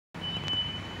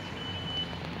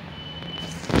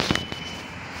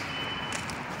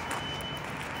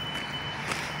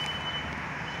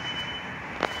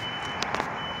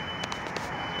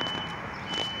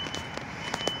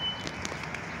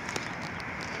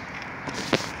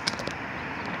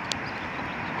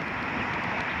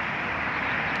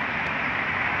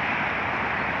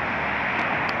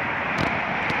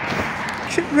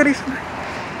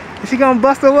Is he gonna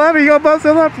bust him up? He gonna bust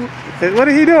him up? What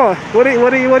is he doing? What are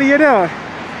you doing?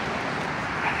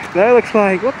 That looks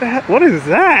like, what the heck? What is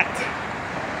that?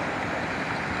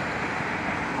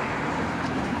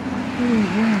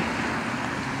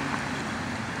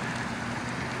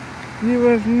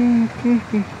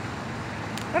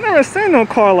 I never seen no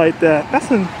car like that. That's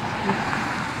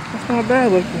not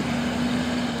bad looking.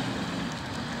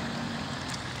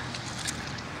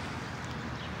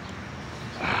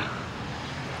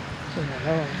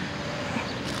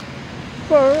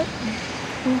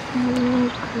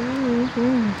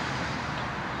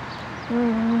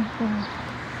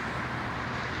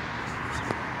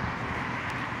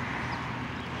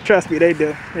 Trust me, they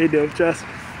do. They do. Trust me.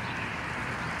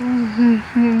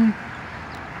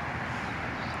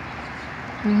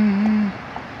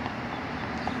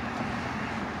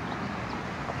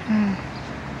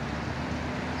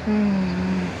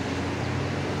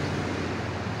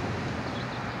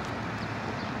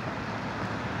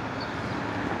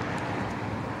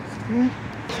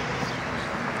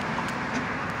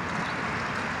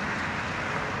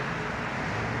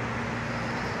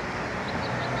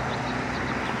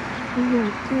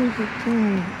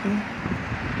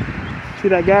 See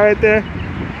that guy right there?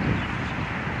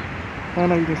 I don't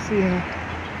know if you can see him.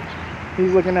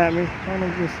 He's looking at me. I don't know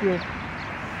if you can see him.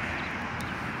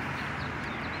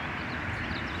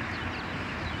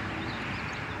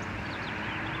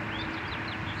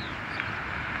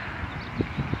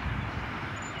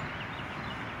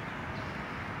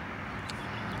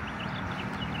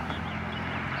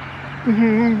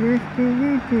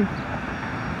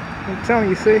 I'm telling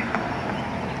you, see?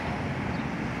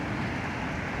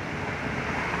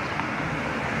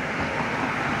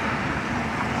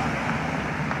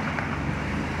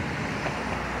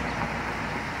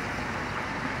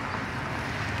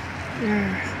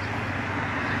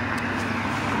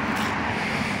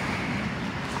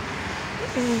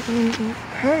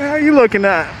 How you looking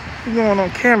at? You going on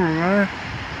camera, man?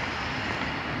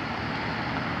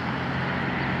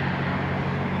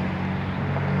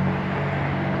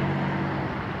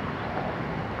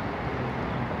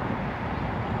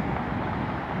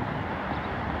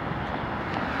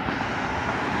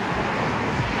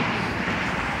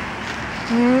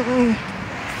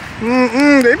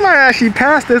 They might actually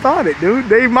pass this audit, dude.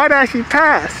 They might actually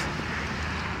pass.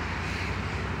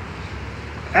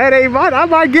 Hey, I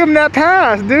might give them that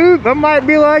pass, dude. I might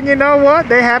be like, you know what?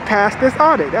 They have passed this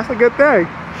audit. That's a good thing.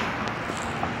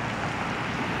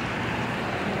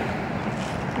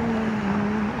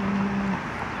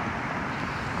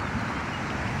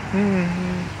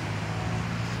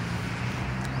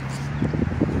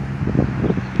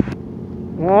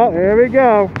 Well, here we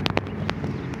go.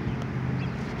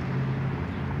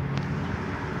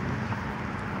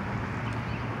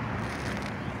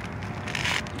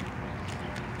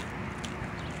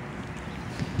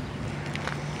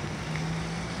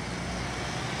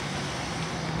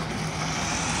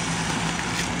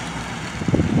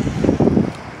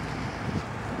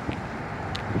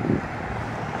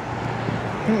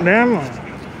 Damn on.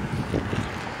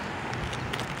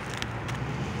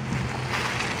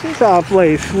 She's how I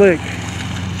play slick.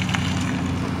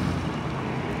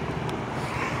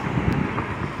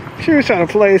 She was trying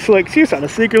to play slick. She was trying to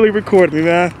secretly record me,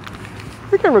 man.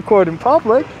 We can record in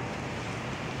public.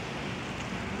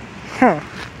 Huh.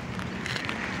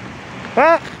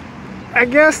 Well, I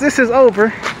guess this is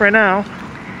over for now.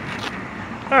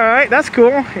 Alright, that's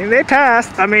cool. And they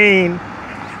passed. I mean,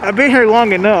 I've been here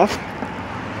long enough.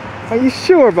 Are you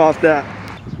sure about that?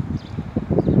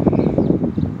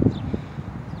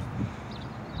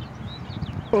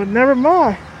 Well, never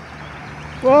mind.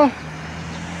 Well,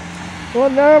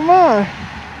 never mind.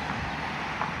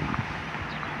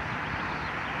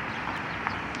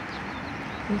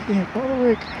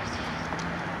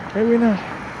 Maybe not.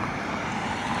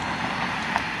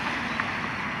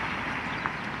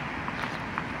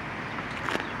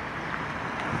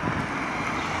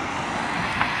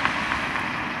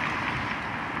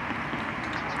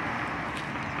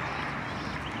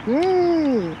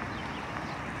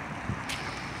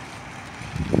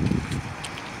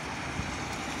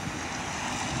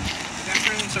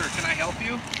 Sir, can I help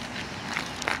you?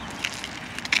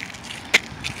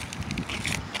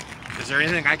 Is there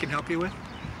anything I can help you with?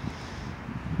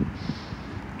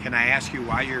 Can I ask you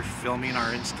why you're filming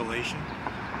our installation?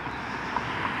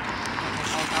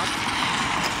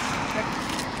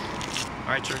 All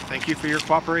right, sir. Thank you for your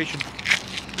cooperation.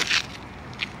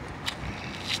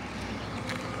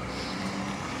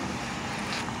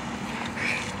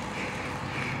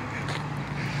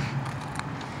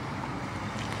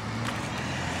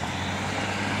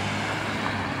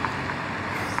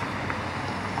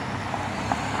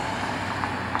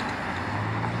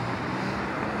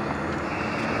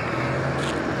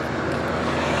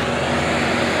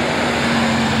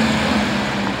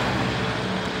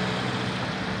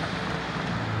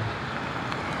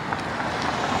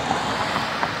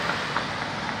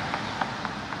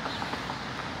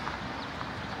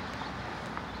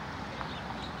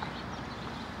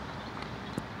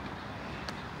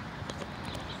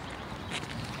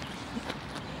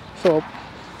 So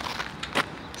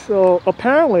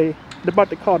apparently they're about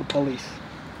to call the police.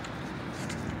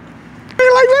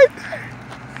 Right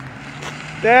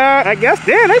there, I guess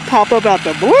they pop up out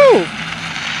the blue.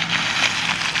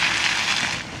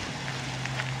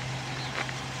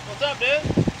 What's up, dude?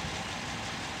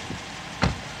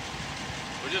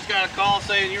 We just got a call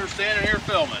saying you were standing here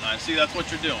filming. I see that's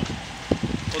what you're doing.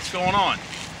 What's going on?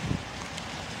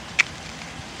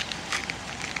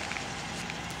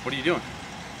 What are you doing?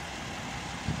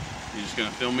 You just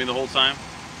gonna film me the whole time?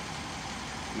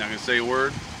 You're not gonna say a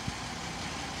word?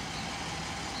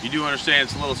 You do understand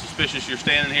it's a little suspicious you're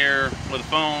standing here with a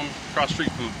phone across the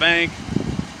street from a bank,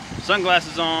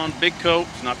 sunglasses on, big coat,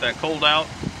 it's not that cold out,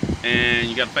 and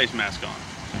you got a face mask on.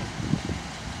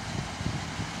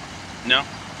 No?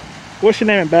 What's your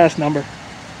name and badge number?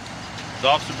 It's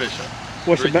Officer Bishop.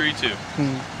 What's 332.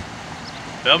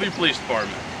 Bellevue Police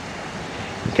Department.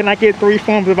 Can I get 3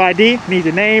 forms of ID? Need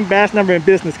your name, badge number, and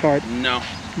business card. No.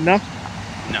 No?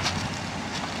 No.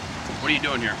 What are you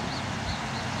doing here?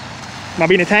 Am I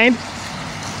being detained?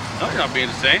 No, you're not being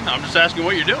detained. I'm just asking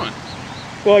what you're doing.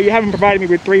 Well, you haven't provided me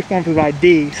with 3 forms of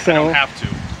ID, so... I don't have to.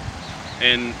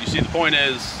 And you see, the point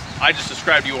is, I just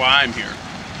described to you why I'm here.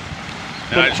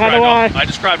 And I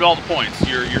described all the points.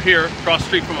 You're here, across the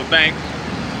street from a bank,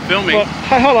 filming. Well,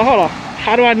 hold on.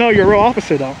 How do I know you're a real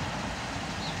officer, though?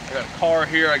 I got a car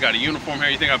here, I got a uniform here.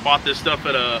 You think I bought this stuff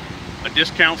at a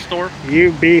discount store?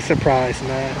 You'd be surprised,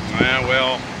 man. Yeah,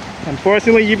 well...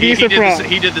 Unfortunately, you'd be surprised.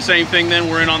 He did the same thing then?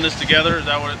 We're in on this together? Is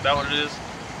that what it is?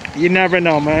 You never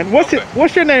know, man. What's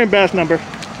your name and badge number?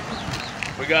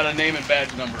 We got a name and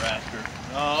badge number after.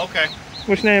 Oh, okay.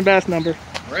 What's your name and badge number?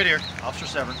 Right here. Officer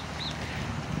Severn.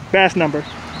 Badge number.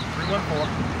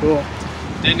 314. Cool.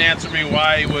 Didn't answer me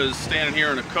why he was standing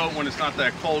here in a coat when it's not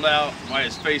that cold out, why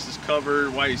his face is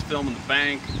covered, why he's filming the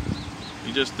bank.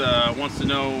 He just wants to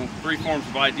know 3 forms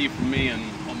of ID from me and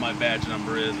what my badge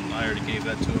number is, and I already gave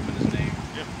that to him in his name.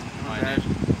 Yep. Badge.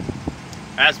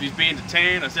 Asked if he's being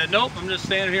detained. I said, nope, I'm just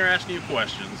standing here asking you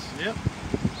questions. Yep.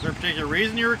 Is there a particular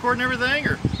reason you're recording everything,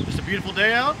 or just a beautiful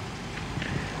day out?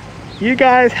 You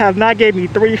guys have not gave me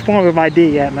 3 forms of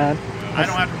ID yet, man. I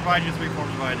don't have to provide you 3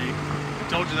 forms of ID. I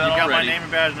told you that already. You got my name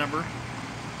and badge number.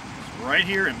 It's right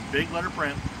here in big letter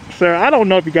print. Sir, I don't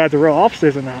know if you guys are real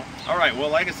officers or not. All right, well,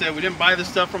 like I said, we didn't buy this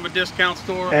stuff from a discount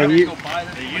store. And I didn't go buy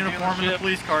this the from a uniform and the dealership.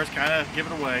 police cars kind of give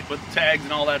it away. Put the tags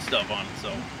and all that stuff on it,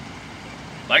 so.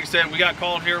 Like I said, we got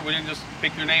called here. We didn't just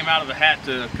pick your name out of the hat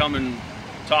to come and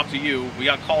talk to you. We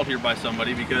got called here by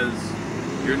somebody because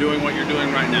you're doing what you're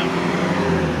doing right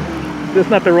now. There's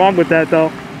nothing wrong with that, though.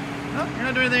 No, you're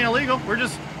not doing anything illegal. We're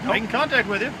just making contact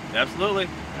with you. Absolutely.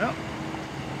 Yep.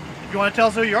 If you want to tell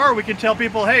us who you are, we can tell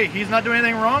people, hey, he's not doing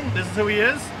anything wrong. This is who he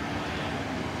is.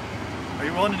 Are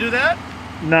you willing to do that?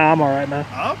 Nah, I'm all right, man.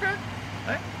 Oh, okay.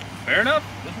 Hey, Fair enough.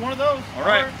 just one of those. All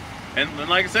right. And then,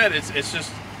 like I said, it's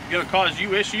just going to cause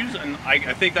you issues, and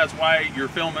I think that's why you're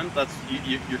filming. That's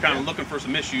you're kind of looking for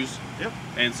some issues. Yep.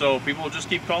 And so people will just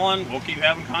keep calling. We'll keep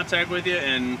having contact with you,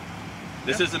 and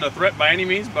this isn't a threat by any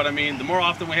means, but I mean, the more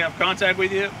often we have contact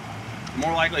with you, the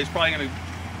more likely it's probably going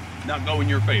to not go in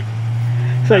your favor.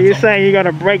 So you're saying you're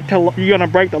gonna break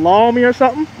the law on me or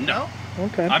something? No.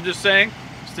 Okay. I'm just saying,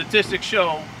 statistics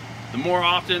show the more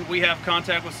often we have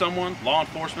contact with someone, law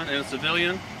enforcement and a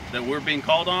civilian, that we're being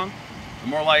called on, the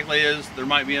more likely is there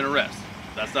might be an arrest.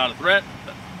 That's not a threat.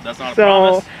 That's not a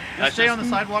promise. Just stay on the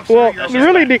sidewalk, sir. Well,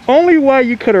 really, the only way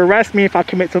you could arrest me if I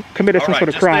committed some sort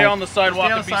of crime. Just stay on the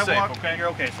sidewalk and be safe, okay? You're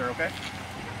okay, sir, okay?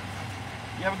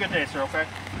 You have a good day, sir, okay?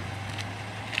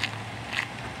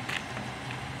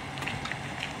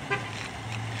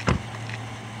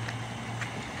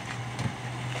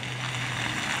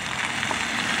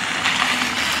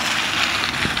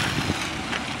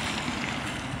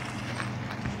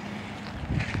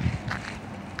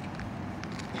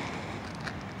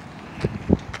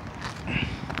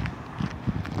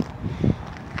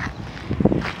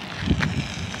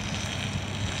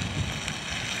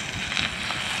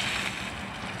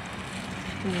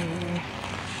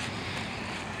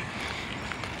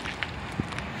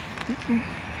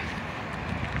 Mm-hmm.